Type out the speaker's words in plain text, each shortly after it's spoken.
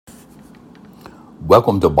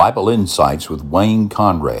Welcome to Bible Insights with Wayne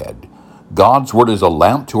Conrad. God's Word is a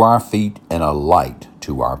lamp to our feet and a light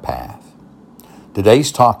to our path.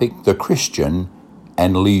 Today's topic, the Christian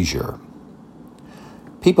and leisure.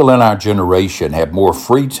 People in our generation have more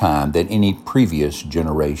free time than any previous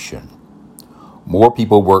generation. More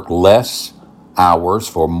people work less hours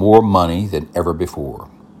for more money than ever before.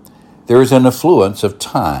 There is an affluence of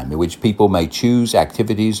time in which people may choose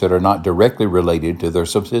activities that are not directly related to their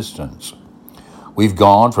subsistence. We've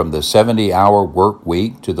gone from the 70-hour work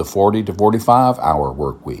week to the 40 to 45-hour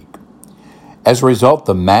work week. As a result,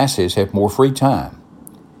 the masses have more free time.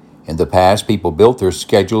 In the past, people built their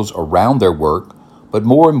schedules around their work, but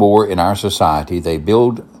more and more in our society, they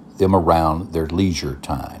build them around their leisure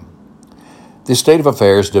time. This state of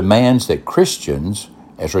affairs demands that Christians,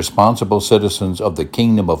 as responsible citizens of the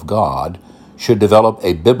kingdom of God, should develop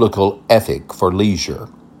a biblical ethic for leisure.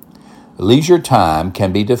 Leisure time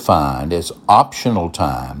can be defined as optional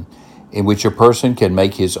time in which a person can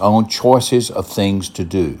make his own choices of things to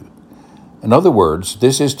do. In other words,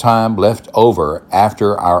 this is time left over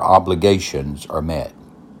after our obligations are met.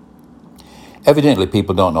 Evidently,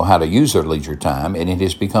 people don't know how to use their leisure time, and it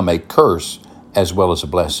has become a curse as well as a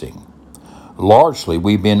blessing. Largely,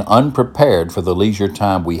 we've been unprepared for the leisure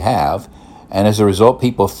time we have, and as a result,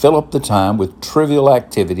 people fill up the time with trivial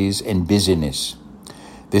activities and busyness.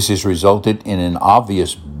 This has resulted in an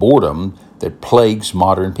obvious boredom that plagues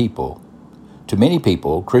modern people. To many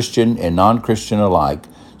people, Christian and non-Christian alike,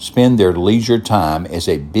 spend their leisure time as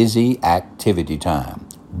a busy activity time.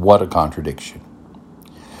 What a contradiction.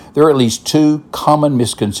 There are at least two common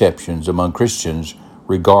misconceptions among Christians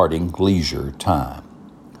regarding leisure time.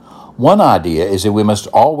 One idea is that we must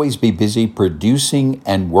always be busy producing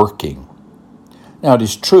and working. Now, it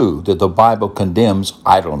is true that the Bible condemns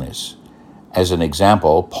idleness. As an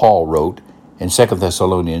example, Paul wrote in 2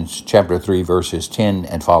 Thessalonians chapter 3, verses 10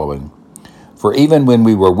 and following, "For even when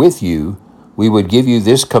we were with you, we would give you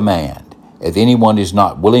this command, if anyone is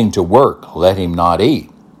not willing to work, let him not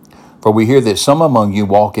eat. For we hear that some among you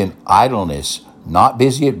walk in idleness, not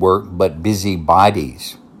busy at work, but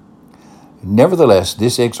busybodies." Nevertheless,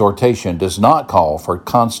 this exhortation does not call for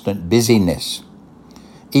constant busyness.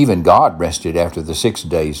 Even God rested after the 6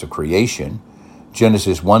 days of creation.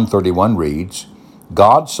 Genesis 1:31 reads,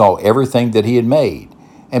 "God saw everything that he had made,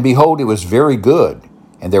 and behold, it was very good.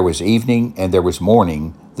 And there was evening, and there was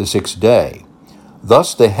morning, the 6th day.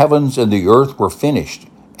 Thus the heavens and the earth were finished,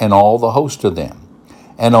 and all the host of them.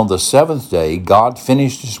 And on the 7th day God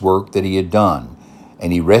finished his work that he had done,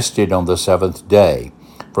 and he rested on the 7th day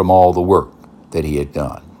from all the work that he had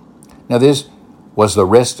done." Now this was the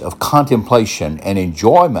rest of contemplation and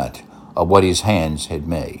enjoyment of what his hands had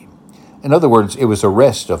made. In other words, it was a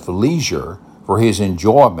rest of leisure for his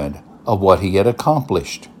enjoyment of what he had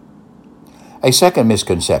accomplished. A second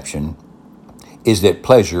misconception is that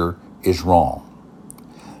pleasure is wrong.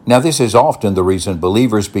 Now, this is often the reason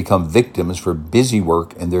believers become victims for busy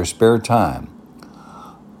work in their spare time.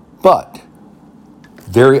 But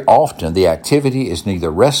very often the activity is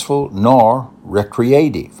neither restful nor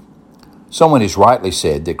recreative. Someone has rightly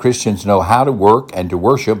said that Christians know how to work and to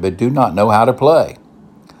worship, but do not know how to play.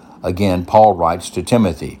 Again, Paul writes to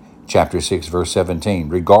Timothy, chapter 6, verse 17,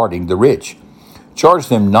 regarding the rich, "Charge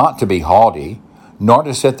them not to be haughty, nor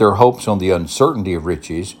to set their hopes on the uncertainty of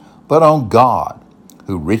riches, but on God,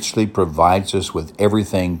 who richly provides us with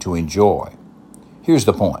everything to enjoy." Here's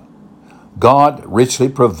the point. God richly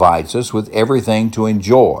provides us with everything to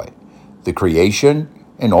enjoy, the creation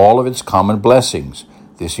and all of its common blessings.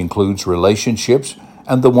 This includes relationships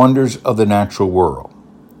and the wonders of the natural world.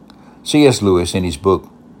 C.S. Lewis, in his book,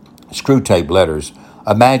 Screwtape Letters,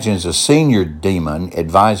 imagines a senior demon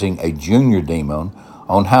advising a junior demon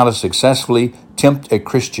on how to successfully tempt a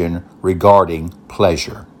Christian regarding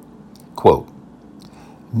pleasure. Quote,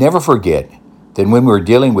 "Never forget that when we're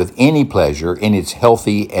dealing with any pleasure in its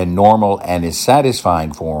healthy and normal and its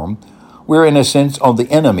satisfying form, we're in a sense on the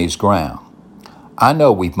enemy's ground. I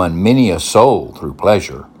know we've won many a soul through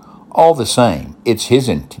pleasure. All the same, it's his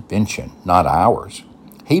invention, not ours.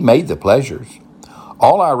 He made the pleasures.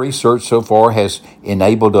 All our research so far has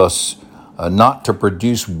enabled us not to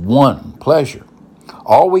produce one pleasure.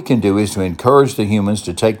 All we can do is to encourage the humans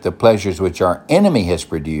to take the pleasures which our enemy has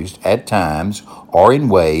produced at times or in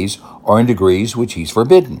ways or in degrees which he's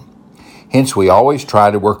forbidden. Hence, we always try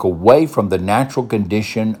to work away from the natural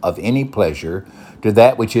condition of any pleasure to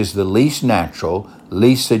that which is the least natural,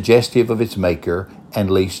 least suggestive of its maker, and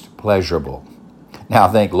least pleasurable." Now, I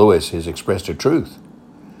think Lewis has expressed a truth.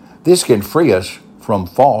 This can free us from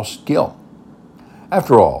false guilt.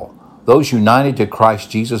 After all, those united to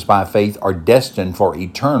Christ Jesus by faith are destined for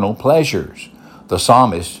eternal pleasures. The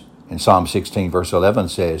psalmist in Psalm 16 verse 11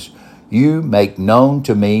 says, "You make known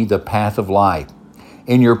to me the path of life.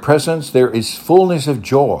 In your presence there is fullness of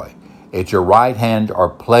joy. At your right hand are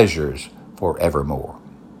pleasures forevermore."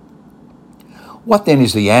 What then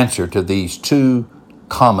is the answer to these two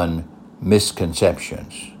common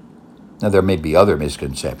misconceptions? Now, there may be other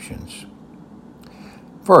misconceptions.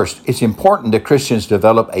 First, it's important that Christians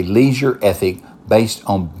develop a leisure ethic based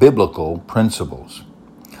on biblical principles.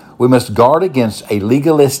 We must guard against a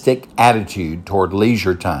legalistic attitude toward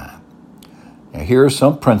leisure time. Now, here are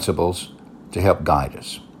some principles to help guide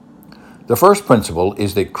us. The first principle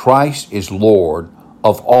is that Christ is Lord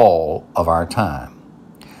of all of our time.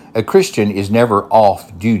 A Christian is never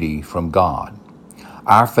off duty from God.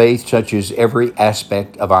 Our faith touches every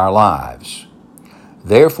aspect of our lives.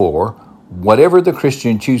 Therefore, whatever the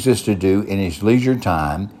Christian chooses to do in his leisure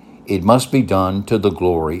time, it must be done to the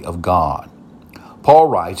glory of God. Paul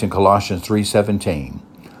writes in Colossians 3:17,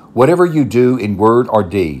 "Whatever you do in word or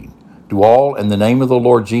deed, do all in the name of the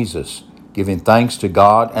Lord Jesus, giving thanks to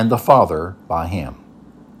God and the Father by him."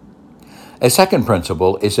 A second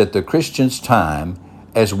principle is that the Christian's time,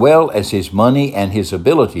 as well as his money and his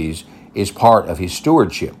abilities, is part of his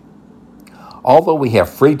stewardship. Although we have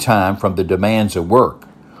free time from the demands of work,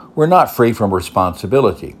 we're not free from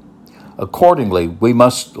responsibility. Accordingly, we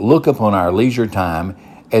must look upon our leisure time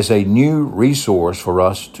as a new resource for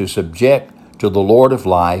us to subject to the Lord of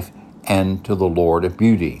life and to the Lord of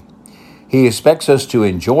beauty. He expects us to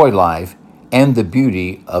enjoy life and the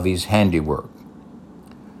beauty of his handiwork.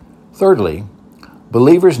 Thirdly,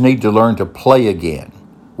 believers need to learn to play again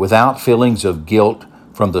without feelings of guilt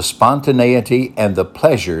from the spontaneity and the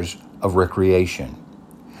pleasures of recreation.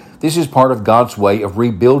 This is part of God's way of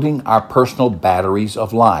rebuilding our personal batteries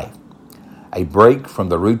of life. A break from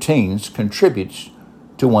the routines contributes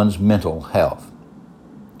to one's mental health.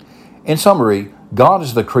 In summary, God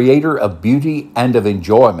is the creator of beauty and of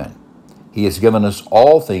enjoyment. He has given us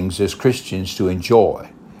all things as Christians to enjoy.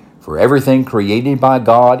 For everything created by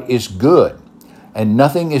God is good, and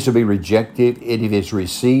nothing is to be rejected if it is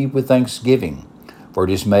received with thanksgiving, for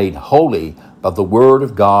it is made holy by the word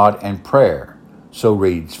of God and prayer. So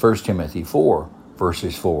reads 1 Timothy 4,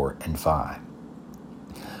 verses 4 and 5.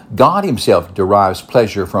 God himself derives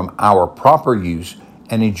pleasure from our proper use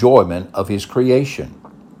and enjoyment of his creation.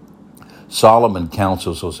 Solomon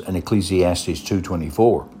counsels us in Ecclesiastes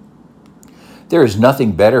 2:24. "There is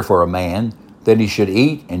nothing better for a man than he should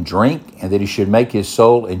eat and drink, and that he should make his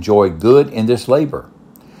soul enjoy good in this labor.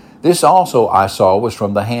 This also I saw was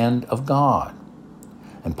from the hand of God."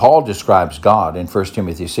 And Paul describes God in 1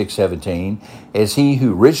 Timothy 6:17 as he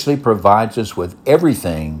who richly provides us with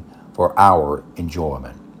everything for our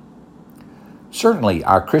enjoyment. Certainly,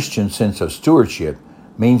 our Christian sense of stewardship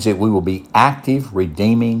means that we will be active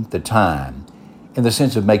redeeming the time in the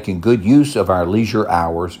sense of making good use of our leisure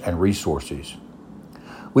hours and resources.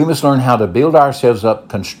 We must learn how to build ourselves up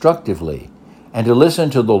constructively and to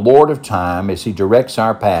listen to the Lord of time as he directs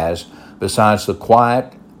our paths besides the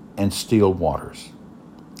quiet and still waters.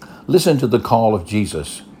 Listen to the call of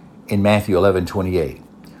Jesus in Matthew 11:28.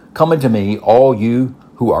 "Come unto me, all you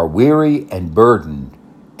who are weary and burdened,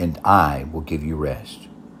 and I will give you rest."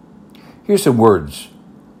 Here's some words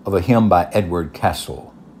of a hymn by Edward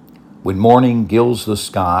Castle. "When morning gilds the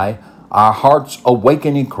sky, our hearts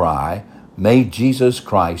awakening cry, may Jesus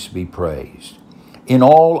Christ be praised. In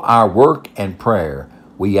all our work and prayer,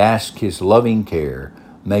 we ask his loving care,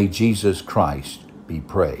 may Jesus Christ be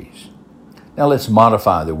praised." Now let's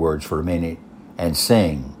modify the words for a minute and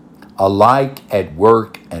sing, "Alike at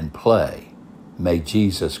work and play, may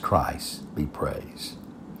Jesus Christ be praised."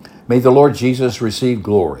 May the Lord Jesus receive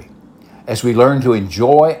glory as we learn to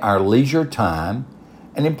enjoy our leisure time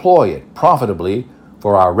and employ it profitably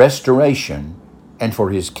for our restoration and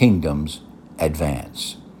for his kingdom's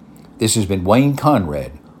advance. This has been Wayne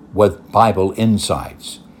Conrad with Bible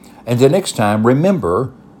Insights. And the next time,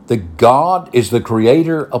 remember that God is the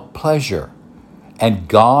creator of pleasure, and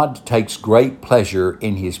God takes great pleasure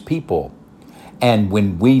in his people. And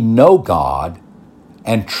when we know God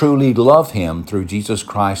and truly love him through Jesus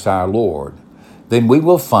Christ our Lord, then we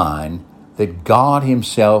will find that God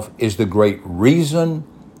himself is the great reason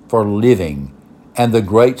for living and the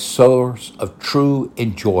great source of true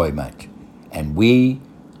enjoyment. And we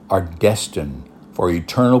are destined for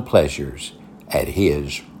eternal pleasures at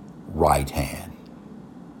his right hand.